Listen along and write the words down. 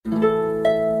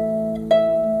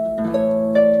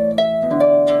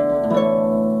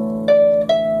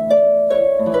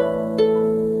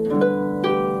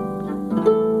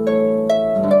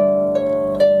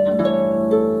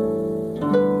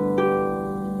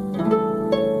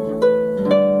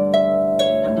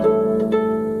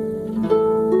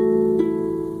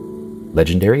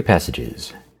Legendary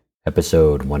Passages,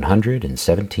 Episode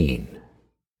 117,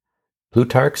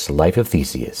 Plutarch's Life of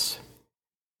Theseus,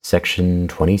 Section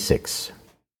 26,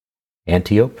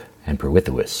 Antiope and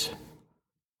Pirithous.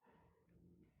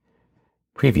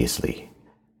 Previously,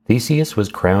 Theseus was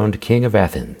crowned king of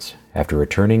Athens after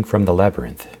returning from the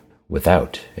labyrinth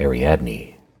without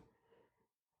Ariadne.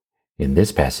 In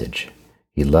this passage,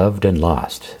 he loved and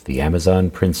lost the Amazon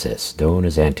princess known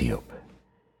as Antiope,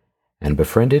 and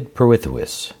befriended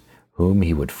Pirithous, whom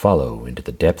he would follow into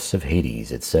the depths of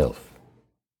Hades itself.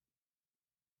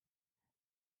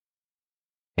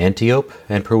 Antiope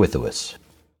and Pirithous,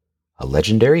 a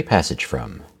legendary passage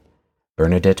from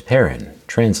Bernadette Perrin,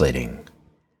 translating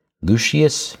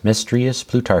Lucius Mestrius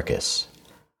Plutarchus,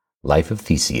 Life of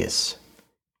Theseus,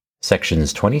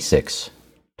 sections 26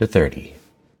 to 30.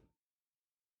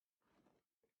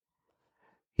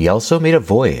 He also made a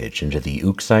voyage into the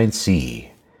Euxine Sea,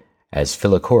 as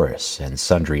Philochorus and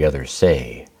sundry others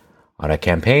say, on a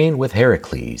campaign with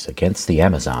Heracles against the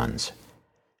Amazons,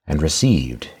 and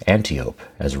received Antiope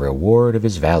as a reward of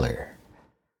his valor.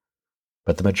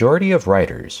 But the majority of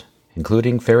writers,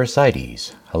 including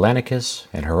Pherecydes, Hellanicus,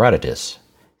 and Herodotus,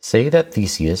 say that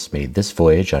Theseus made this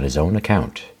voyage on his own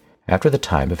account, after the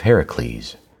time of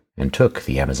Heracles, and took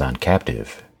the Amazon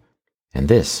captive. And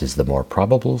this is the more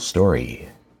probable story.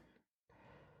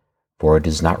 For it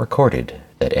is not recorded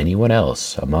that anyone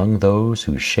else among those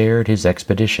who shared his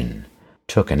expedition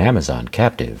took an Amazon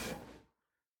captive.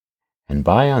 And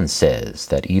Bion says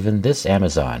that even this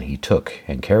Amazon he took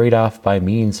and carried off by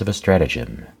means of a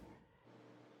stratagem.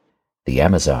 The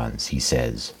Amazons, he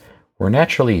says, were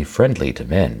naturally friendly to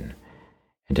men,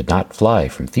 and did not fly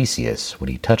from Theseus when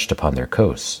he touched upon their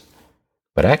coasts,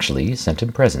 but actually sent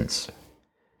him presents.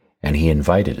 And he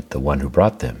invited the one who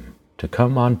brought them to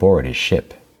come on board his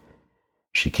ship.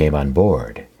 She came on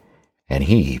board, and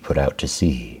he put out to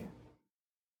sea.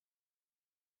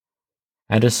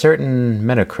 And a certain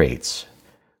Menocrates,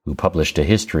 who published a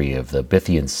history of the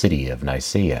Bithynian city of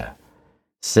Nicaea,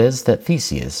 says that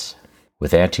Theseus,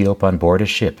 with Antiope on board a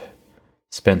ship,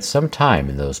 spent some time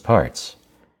in those parts,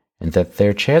 and that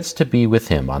there chanced to be with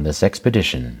him on this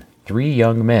expedition 3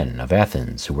 young men of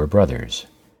Athens who were brothers,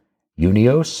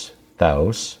 Euneos,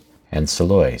 Thaos, and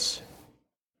Salois.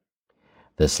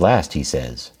 This last, he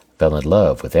says, fell in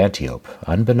love with Antiope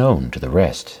unbeknown to the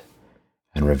rest,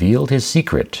 and revealed his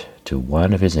secret to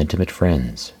one of his intimate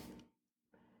friends.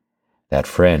 That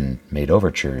friend made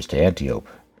overtures to Antiope,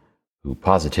 who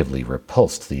positively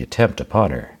repulsed the attempt upon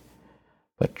her,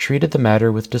 but treated the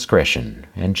matter with discretion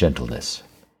and gentleness,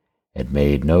 and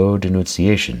made no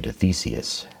denunciation to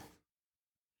Theseus.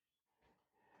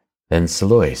 Then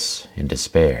Salois, in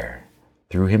despair,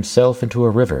 threw himself into a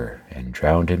river and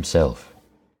drowned himself.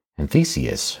 And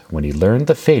Theseus, when he learned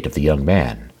the fate of the young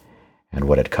man, and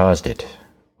what had caused it,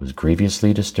 was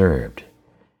grievously disturbed,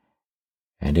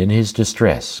 and in his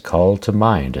distress called to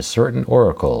mind a certain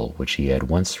oracle which he had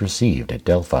once received at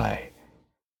Delphi.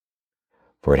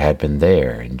 For it had been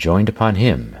there enjoined upon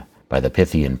him by the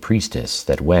Pythian priestess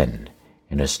that when,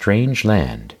 in a strange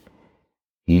land,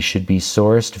 he should be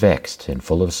sorest vexed and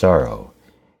full of sorrow,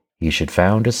 he should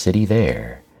found a city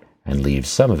there, and leave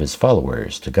some of his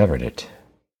followers to govern it.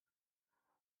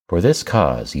 For this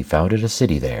cause he founded a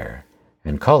city there,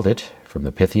 and called it, from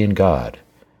the Pythian god,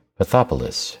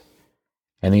 Pythopolis,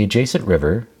 and the adjacent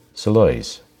river,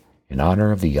 Salois, in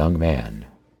honor of the young man.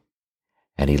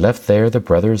 And he left there the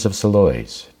brothers of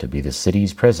Salois to be the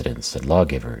city's presidents and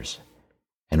lawgivers,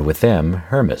 and with them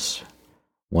Hermas,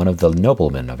 one of the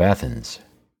noblemen of Athens.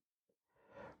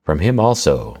 From him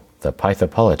also the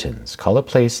Pythopolitans call a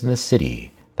place in the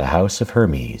city the house of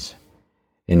Hermes,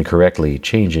 incorrectly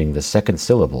changing the second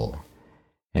syllable,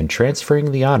 and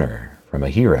transferring the honor from a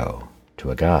hero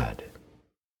to a god.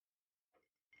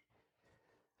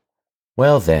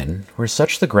 Well then, were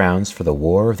such the grounds for the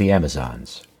war of the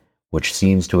Amazons, which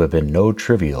seems to have been no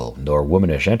trivial nor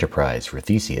womanish enterprise for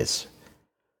Theseus.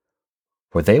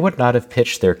 For they would not have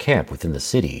pitched their camp within the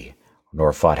city,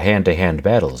 nor fought hand-to-hand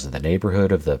battles in the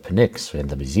neighborhood of the Pnyx and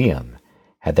the Museum,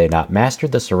 had they not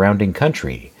mastered the surrounding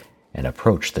country and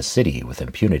approached the city with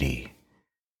impunity.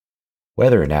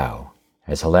 Whether now,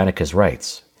 as Hellanicus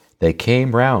writes, they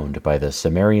came round by the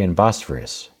Cimmerian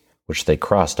Bosphorus, which they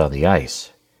crossed on the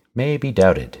ice, may be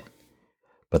doubted,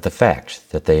 but the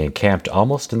fact that they encamped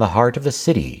almost in the heart of the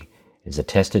city is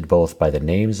attested both by the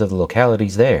names of the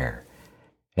localities there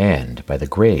and by the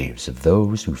graves of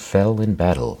those who fell in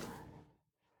battle.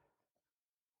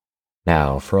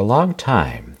 Now, for a long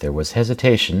time there was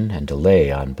hesitation and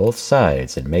delay on both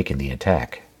sides in making the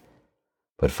attack.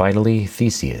 But finally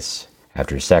Theseus,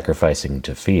 after sacrificing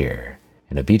to fear,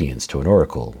 in obedience to an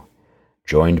oracle,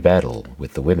 joined battle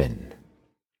with the women.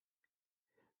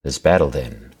 This battle,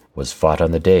 then, was fought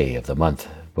on the day of the month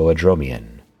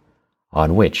Boedromion,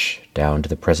 on which, down to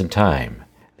the present time,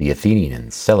 the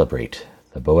Athenians celebrate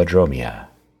the Boedromia.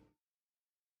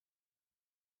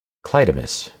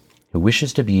 Clidamus, who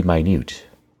wishes to be minute,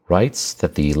 writes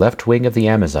that the left wing of the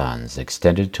Amazons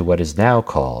extended to what is now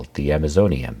called the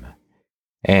Amazonium,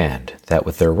 and that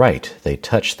with their right they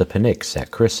touched the Pnyx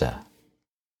at Crissa.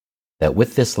 That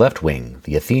with this left wing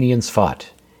the Athenians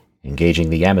fought, engaging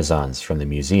the Amazons from the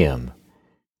Museum,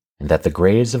 and that the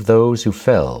graves of those who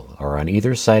fell are on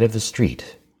either side of the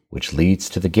street, which leads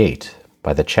to the gate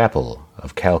by the chapel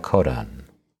of Chalcodon,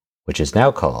 which is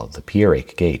now called the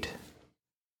Pieraic Gate.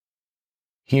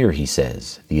 Here, he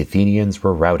says, the Athenians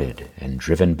were routed and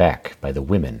driven back by the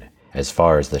women as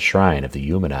far as the shrine of the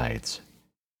Eumenides.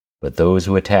 But those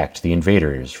who attacked the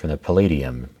invaders from the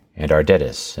Palladium and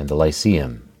Ardetus and the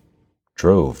Lyceum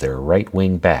drove their right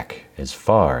wing back as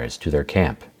far as to their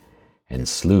camp, and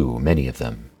slew many of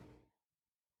them.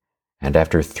 And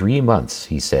after 3 months,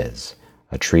 he says,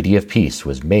 a treaty of peace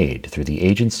was made through the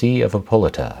agency of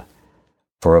Hippolyta,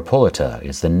 for Hippolyta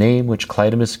is the name which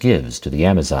Clidamus gives to the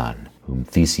Amazon whom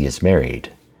Theseus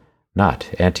married, not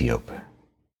Antiope.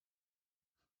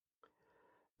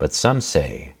 But some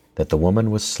say that the woman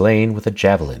was slain with a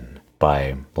javelin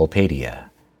by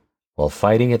Mulpadia, while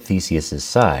fighting at Theseus's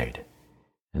side,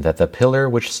 and that the pillar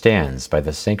which stands by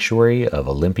the sanctuary of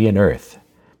Olympian earth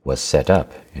was set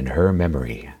up in her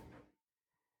memory.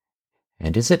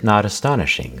 And is it not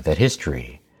astonishing that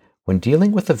history, when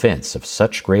dealing with events of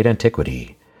such great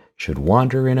antiquity, should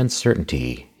wander in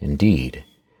uncertainty? Indeed,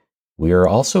 we are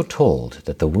also told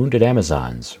that the wounded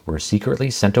Amazons were secretly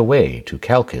sent away to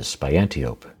Chalcis by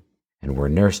Antiope, and were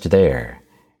nursed there,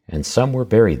 and some were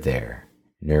buried there,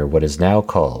 near what is now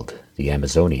called the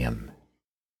Amazonium.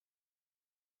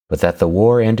 But that the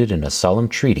war ended in a solemn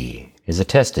treaty is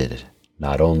attested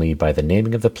not only by the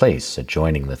naming of the place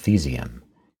adjoining the Thesium,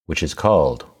 which is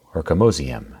called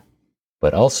Orchomosium,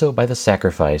 but also by the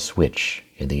sacrifice which,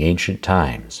 in the ancient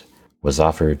times, was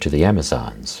offered to the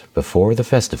Amazons before the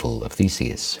festival of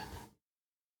Theseus.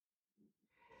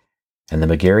 And the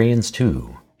Megarians,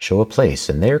 too, show a place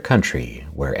in their country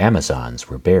where Amazons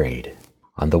were buried,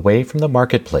 on the way from the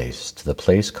marketplace to the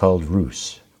place called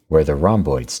Rus, where the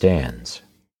rhomboid stands.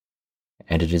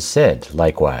 And it is said,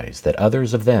 likewise, that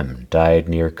others of them died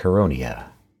near Chaeronea,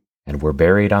 and were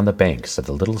buried on the banks of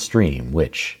the little stream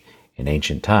which, in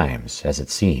ancient times, as it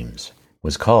seems,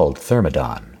 was called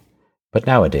Thermodon, but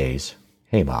nowadays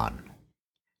Haemon,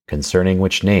 concerning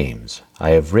which names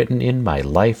I have written in my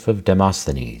Life of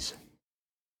Demosthenes.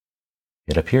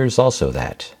 It appears also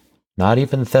that not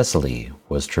even Thessaly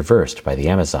was traversed by the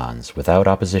Amazons without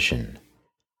opposition,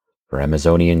 for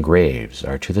Amazonian graves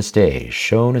are to this day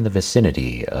shown in the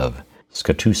vicinity of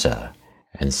Scotusa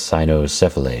and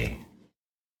Cynocephalae.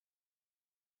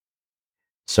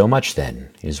 So much,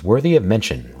 then, is worthy of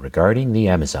mention regarding the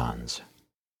Amazons.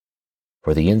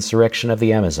 For the insurrection of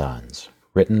the Amazons,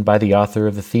 written by the author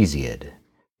of the Thesiad,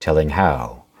 telling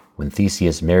how, when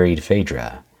Theseus married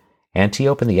Phaedra,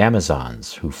 Antiope and the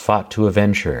Amazons who fought to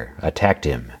avenge her attacked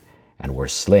him, and were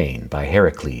slain by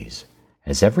Heracles,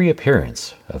 has every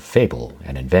appearance of fable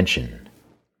and invention.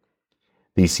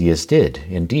 Theseus did,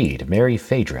 indeed, marry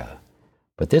Phaedra,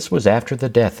 but this was after the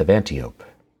death of Antiope,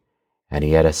 and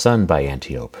he had a son by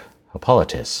Antiope,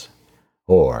 Hippolytus,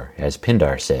 or, as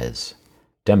Pindar says,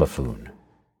 Demophoon.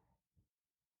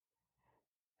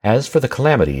 As for the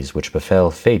calamities which befell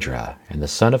Phaedra and the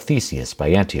son of Theseus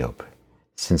by Antiope,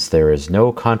 since there is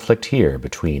no conflict here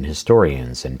between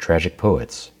historians and tragic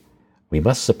poets, we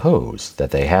must suppose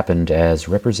that they happened as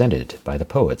represented by the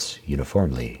poets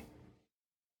uniformly.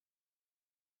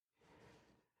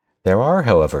 There are,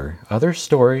 however, other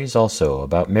stories also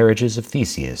about marriages of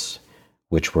Theseus,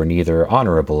 which were neither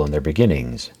honorable in their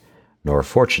beginnings, nor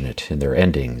fortunate in their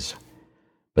endings,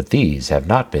 but these have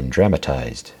not been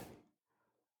dramatized.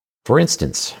 For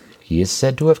instance, he is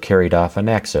said to have carried off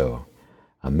Anaxo,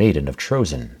 a maiden of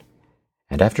Troezen,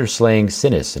 and after slaying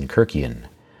Sinis and Cercyon,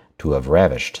 to have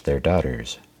ravished their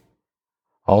daughters.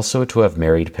 Also to have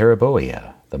married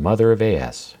Periboea, the mother of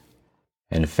Aias,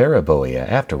 and Pharaboea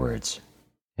afterwards,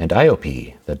 and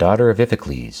Iope, the daughter of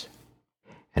Iphicles,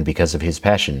 and because of his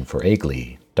passion for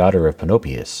Aglae, daughter of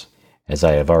Panopeus, as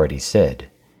I have already said,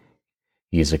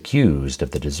 he is accused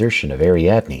of the desertion of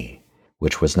Ariadne,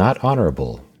 which was not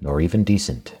honorable nor even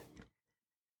decent.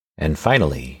 And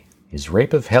finally, his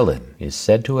rape of Helen is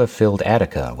said to have filled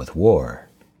Attica with war,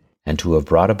 and to have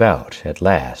brought about at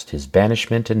last his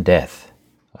banishment and death,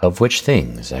 of which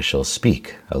things I shall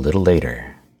speak a little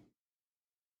later.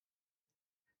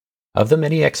 Of the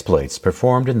many exploits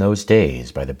performed in those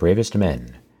days by the bravest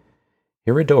men,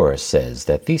 Hierodorus says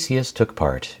that Theseus took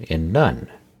part in none,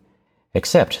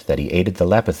 except that he aided the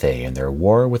Lapithae in their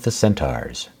war with the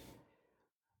Centaurs.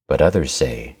 But others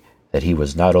say that he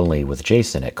was not only with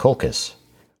Jason at Colchis,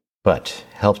 but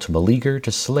helped Meleager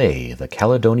to slay the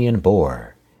Caledonian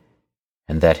boar,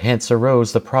 and that hence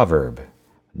arose the proverb,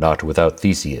 "Not without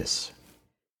Theseus."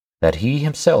 That he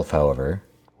himself, however,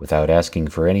 without asking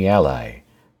for any ally,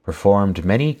 performed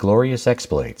many glorious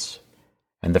exploits,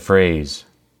 and the phrase,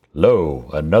 "Lo,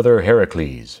 another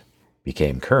Heracles,"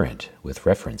 became current with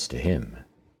reference to him.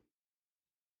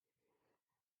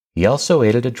 He also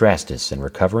aided Adrastus in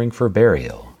recovering for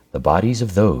burial the bodies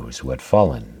of those who had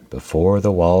fallen before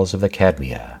the walls of the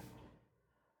Cadmea,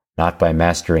 not by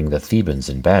mastering the Thebans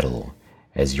in battle,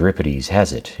 as Euripides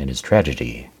has it in his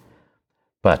tragedy,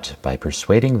 but by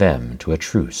persuading them to a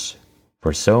truce,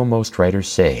 for so most writers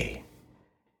say,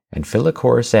 and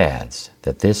Philochorus adds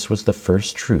that this was the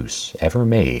first truce ever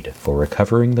made for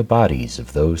recovering the bodies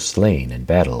of those slain in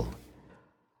battle.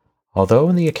 Although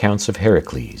in the accounts of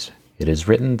Heracles it is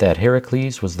written that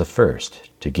Heracles was the first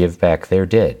to give back their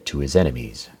dead to his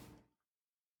enemies.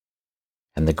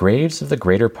 And the graves of the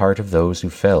greater part of those who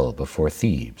fell before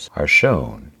Thebes are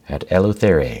shown at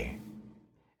Eleuthere,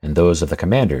 and those of the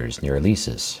commanders near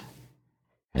Eleusis.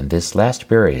 And this last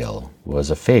burial was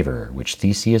a favor which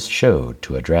Theseus showed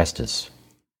to Adrastus.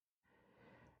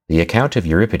 The account of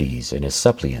Euripides in his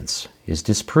suppliants is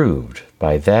disproved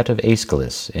by that of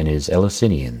Aeschylus in his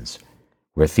Eleusinians,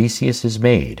 where Theseus is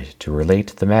made to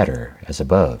relate the matter as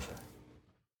above.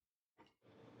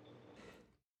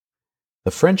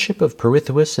 The friendship of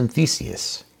Pirithous and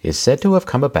Theseus is said to have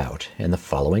come about in the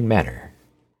following manner.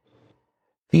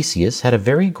 Theseus had a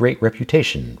very great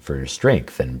reputation for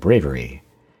strength and bravery,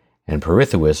 and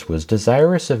Pirithous was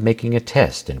desirous of making a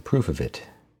test and proof of it.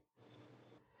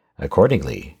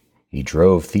 Accordingly, he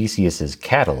drove Theseus's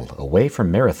cattle away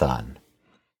from Marathon,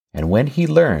 and when he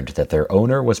learned that their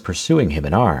owner was pursuing him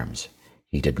in arms,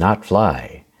 he did not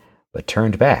fly, but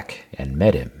turned back and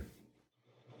met him.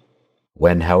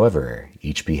 When, however,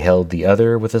 each beheld the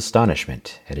other with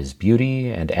astonishment at his beauty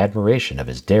and admiration of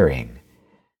his daring,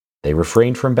 they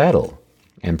refrained from battle,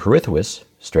 and Pirithous,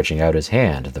 stretching out his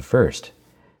hand the first,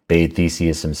 bade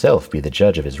Theseus himself be the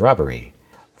judge of his robbery,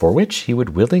 for which he would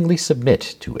willingly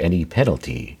submit to any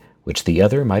penalty which the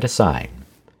other might assign.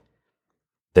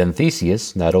 Then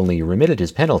Theseus not only remitted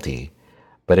his penalty,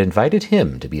 but invited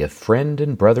him to be a friend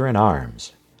and brother in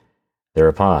arms.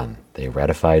 Thereupon they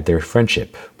ratified their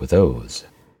friendship with oaths.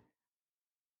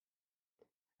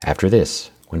 After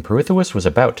this, when Pirithous was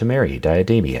about to marry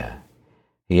Diademia,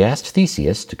 he asked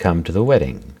Theseus to come to the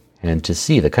wedding, and to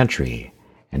see the country,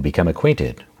 and become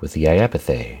acquainted with the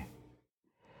Iapythae.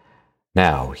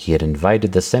 Now he had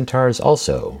invited the Centaurs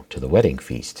also to the wedding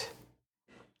feast.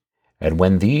 And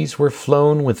when these were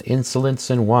flown with insolence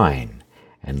and wine,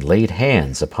 and laid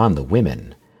hands upon the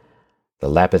women, the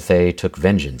Lapithae took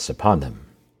vengeance upon them.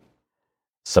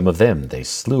 Some of them they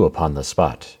slew upon the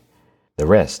spot, the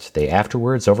rest they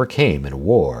afterwards overcame in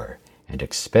war, and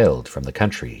expelled from the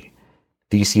country,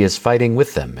 Theseus fighting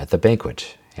with them at the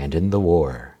banquet and in the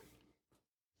war.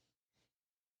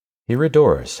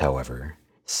 Hierodorus, however,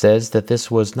 says that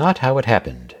this was not how it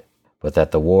happened, but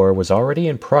that the war was already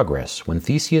in progress when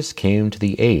Theseus came to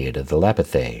the aid of the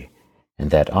Lapithae,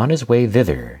 and that on his way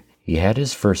thither he had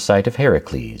his first sight of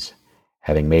Heracles,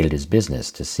 having made it his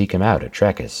business to seek him out at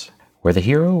Trachis, where the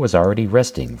hero was already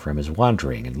resting from his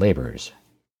wandering and labors.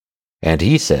 And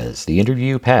he says the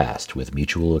interview passed with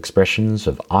mutual expressions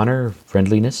of honor,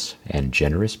 friendliness, and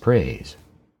generous praise.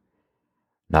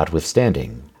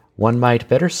 Notwithstanding, one might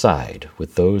better side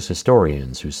with those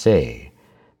historians who say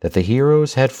that the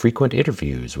heroes had frequent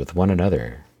interviews with one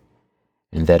another,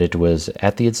 and that it was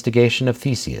at the instigation of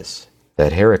Theseus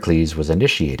that Heracles was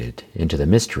initiated into the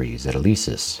mysteries at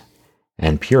Eleusis,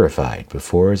 and purified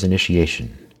before his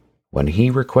initiation, when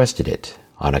he requested it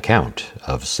on account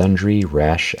of sundry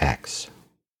rash acts.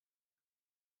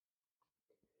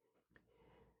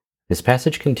 This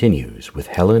passage continues with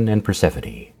Helen and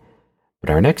Persephone, but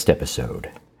our next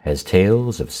episode has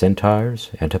tales of Centaurs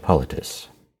and Hippolytus.